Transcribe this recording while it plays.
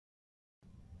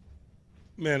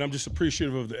Man, I'm just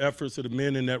appreciative of the efforts of the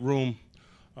men in that room.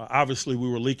 Obviously, we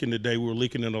were leaking today. We were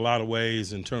leaking in a lot of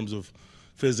ways in terms of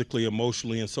physically,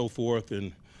 emotionally, and so forth.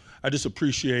 And I just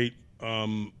appreciate,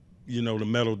 the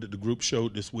mettle that the group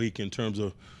showed this week in terms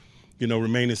of,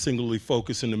 remaining singularly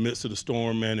focused in the midst of the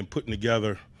storm, man, and putting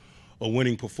together a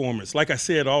winning performance. Like I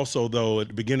said also, though, at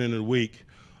the beginning of the week,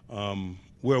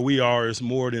 where we are is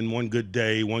more than one good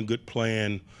day, one good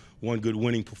plan, one good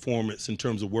winning performance in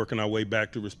terms of working our way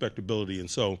back to respectability. And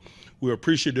so we're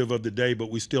appreciative of the day,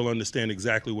 but we still understand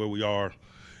exactly where we are.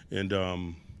 And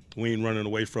we ain't running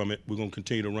away from it. We're going to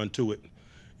continue to run to it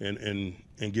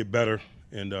and get better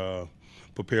and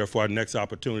prepare for our next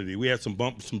opportunity. We had some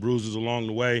bumps, some bruises along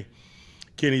the way.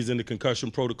 Kenny's in the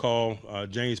concussion protocol.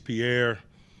 James Pierre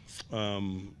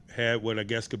had what I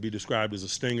guess could be described as a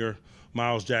stinger.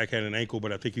 Miles Jack had an ankle,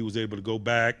 but I think he was able to go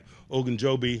back.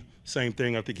 Ogunjobi, same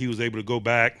thing. I think he was able to go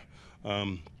back.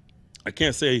 I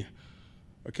can't say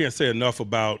enough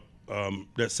about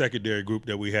that secondary group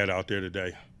that we had out there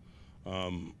today.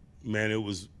 Man, it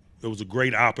was a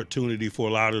great opportunity for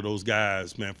a lot of those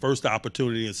guys. Man, first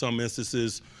opportunity in some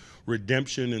instances,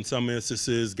 redemption in some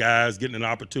instances, guys getting an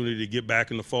opportunity to get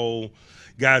back in the fold,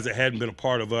 guys that hadn't been a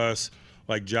part of us,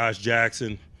 like Josh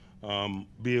Jackson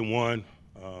being one.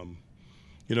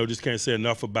 Just can't say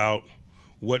enough about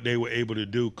what they were able to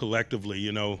do collectively.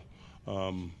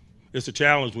 It's a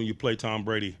challenge when you play Tom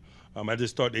Brady. I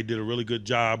just thought they did a really good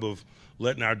job of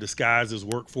letting our disguises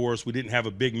work for us. We didn't have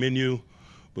a big menu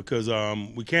because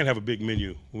we can't have a big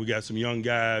menu. We got some young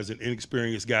guys and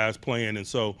inexperienced guys playing, and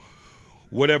so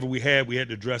whatever we had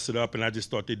to dress it up, and I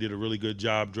just thought they did a really good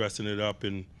job dressing it up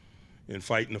and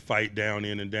fighting the fight down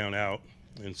in and down out.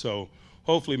 And so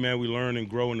hopefully, man, we learn and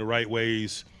grow in the right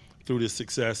ways through this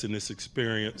success and this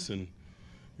experience, and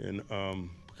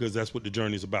because that's what the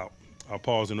journey is about. I'll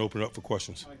pause and open it up for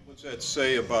questions. Mike, what's that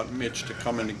say about Mitch to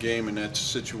come in the game in that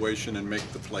situation and make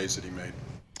the plays that he made?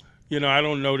 I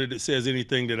don't know that it says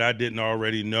anything that I didn't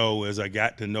already know as I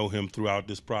got to know him throughout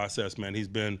this process, man. He's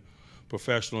been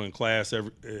professional in class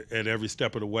at every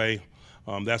step of the way.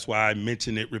 That's why I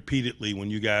mention it repeatedly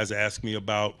when you guys ask me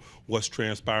about what's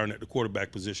transpiring at the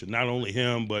quarterback position. Not only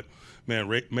him, but,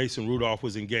 man, Mason Rudolph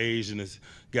was engaged and has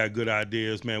got good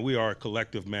ideas. Man, we are a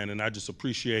collective, man, and I just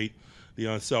appreciate the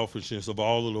unselfishness of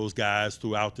all of those guys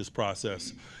throughout this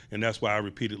process, and that's why I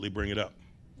repeatedly bring it up.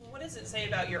 What does it say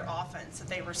about your offense that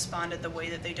they responded the way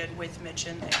that they did with Mitch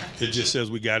in there? It just says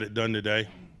we got it done today.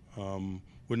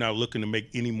 We're not looking to make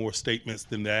any more statements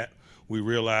than that. We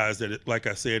realize that, like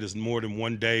I said, it's more than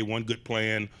one day, one good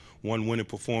plan, one winning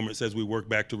performance as we work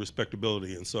back to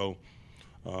respectability. And so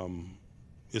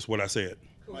it's what I said.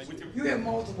 You had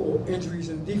multiple injuries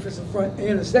in the defensive front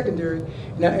and the secondary,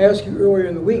 and I asked you earlier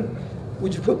in the week,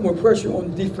 would you put more pressure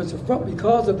on the defensive front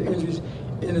because of the injuries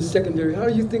in the secondary? How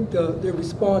do you think they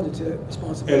responded to that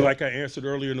responsibility? And like I answered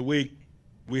earlier in the week,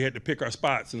 we had to pick our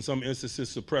spots. In some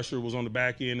instances, the pressure was on the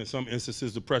back end. In some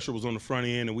instances, the pressure was on the front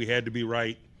end, and we had to be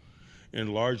right.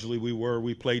 And largely,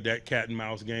 we played that cat and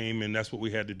mouse game, and that's what we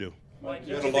had to do. Mike,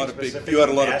 you had a lot of big. You had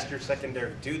a lot of. Ask your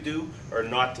secondary to do or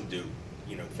not to do,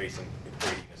 facing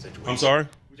Brady in a situation. I'm sorry?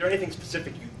 Was there anything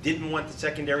specific you didn't want the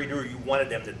secondary to do, or you wanted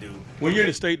them to do? When you're in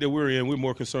the state that we're in, we're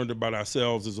more concerned about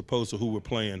ourselves as opposed to who we're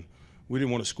playing. We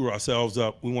didn't want to screw ourselves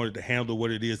up. We wanted to handle what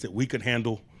it is that we could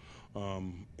handle,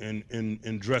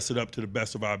 and dress it up to the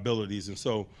best of our abilities. And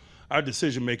so our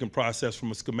decision-making process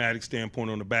from a schematic standpoint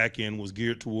on the back end was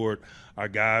geared toward our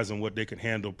guys and what they could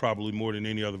handle probably more than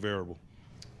any other variable.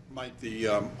 Mike,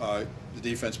 the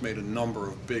defense made a number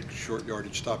of big short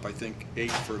yardage stops, I think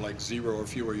 8 for like 0 or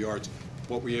fewer yards.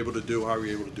 What were you able to do? How were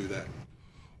you able to do that?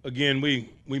 Again, we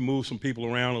moved some people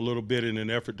around a little bit in an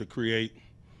effort to create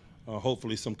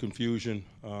hopefully some confusion.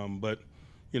 But,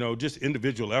 just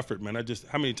individual effort, man.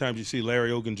 How many times you see Larry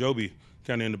Ogunjobi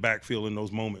kind of in the backfield in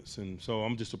those moments? And so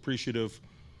I'm just appreciative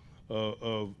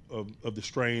of the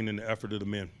strain and the effort of the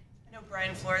men. I know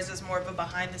Brian Flores is more of a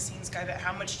behind-the-scenes guy, but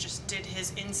how much just did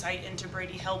his insight into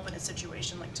Brady help in a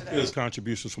situation like today? His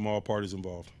contributions from all parties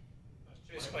involved.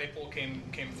 Chase Claypool came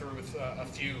through with a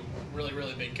few really,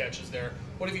 really big catches there.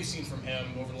 What have you seen from him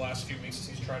over the last few weeks as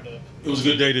he's tried to? It was a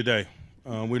good day today.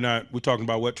 We're talking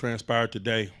about what transpired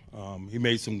today. He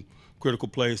made some critical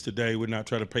plays today. We're not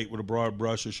trying to paint with a broad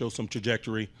brush or show some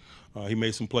trajectory. He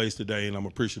made some plays today, and I'm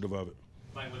appreciative of it.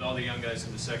 Mike, with all the young guys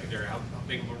in the secondary, how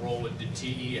big of a role did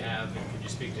TE have, and could you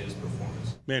speak to his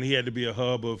performance? Man, he had to be a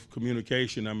hub of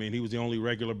communication. I mean, he was the only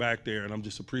regular back there, and I'm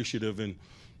just appreciative. And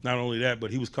not only that,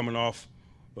 but he was coming off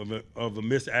of a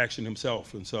missed action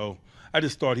himself. And so I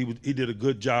just thought he did a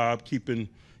good job keeping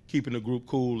keeping the group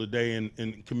cool today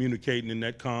and communicating in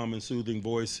that calm and soothing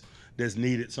voice that's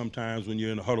needed sometimes when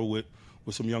you're in a huddle with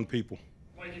some young people.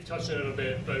 Mike, you've touched on it a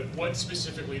bit, but what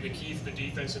specifically the key for the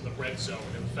defense in the red zone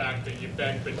and the fact that you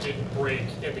bent but didn't break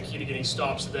and the key to getting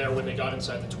stops there when they got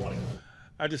inside the 20?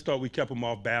 I just thought we kept them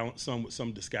off balance some with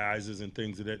some disguises and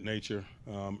things of that nature,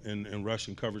 and rush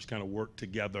and coverage kind of worked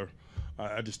together.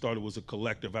 I just thought it was a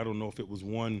collective. I don't know if it was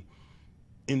one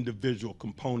individual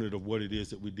component of what it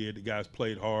is that we did. The guys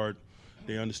played hard.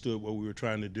 They understood what we were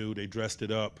trying to do. They dressed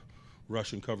it up.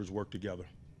 Rush and coverage worked together.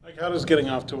 Like, how does getting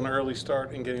off to an early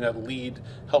start and getting that lead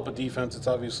help a defense that's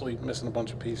obviously missing a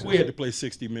bunch of pieces? We had to play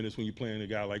 60 minutes when you're playing a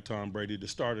guy like Tom Brady. The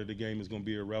start of the game is going to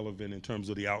be irrelevant in terms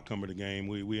of the outcome of the game.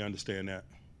 We understand that.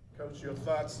 Coach, your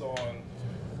thoughts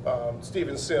on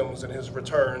Steven Sims and his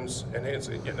returns and his,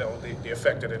 the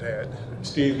effect that it had?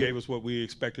 Steve gave us what we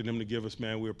expected him to give us,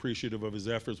 man. We're appreciative of his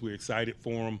efforts. We're excited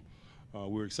for him. We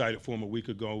were excited for him a week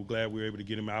ago. Glad we were able to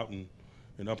get him out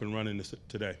and up and running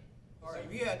today. All right,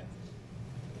 you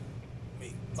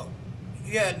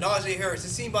had Najee Harris. It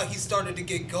seemed like he started to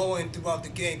get going throughout the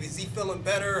game. Is he feeling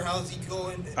better? How's he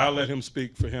going? I'll let him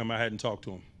speak for him. I hadn't talked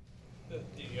to him.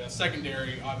 The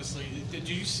secondary, obviously, did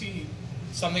you see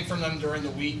something from them during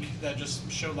the week that just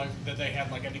showed like that they had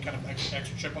like any kind of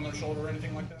extra chip on their shoulder or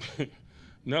anything like that?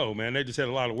 No, man. They just had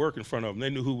a lot of work in front of them. They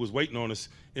knew who was waiting on us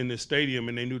in this stadium,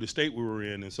 and they knew the state we were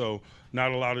in. And so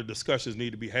not a lot of discussions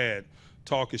need to be had.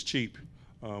 Talk is cheap.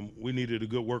 We needed a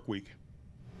good work week.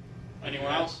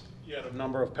 Anyone else? You had a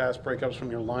number of pass breakups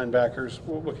from your linebackers.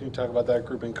 What can you talk about that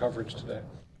group in coverage today?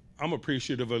 I'm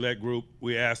appreciative of that group.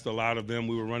 We asked a lot of them.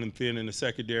 We were running thin in the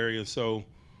secondary, and so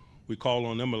we call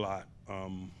on them a lot.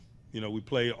 We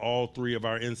play all three of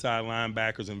our inside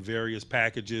linebackers in various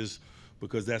packages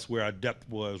because that's where our depth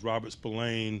was. Robert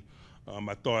Spillane,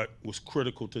 I thought, was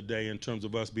critical today in terms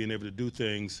of us being able to do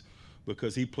things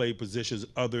because he played positions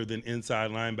other than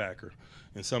inside linebacker.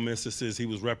 In some instances, he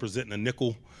was representing a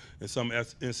nickel. In some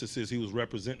instances, he was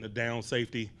representing a down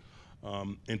safety.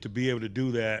 And to be able to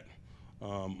do that,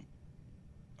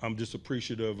 I'm just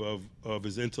appreciative of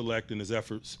his intellect and his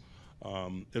efforts.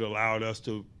 It allowed us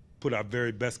to put our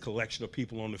very best collection of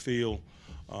people on the field,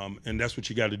 and that's what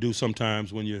you got to do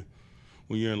sometimes when you're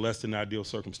in less than ideal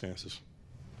circumstances.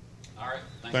 All right.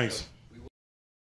 Thanks.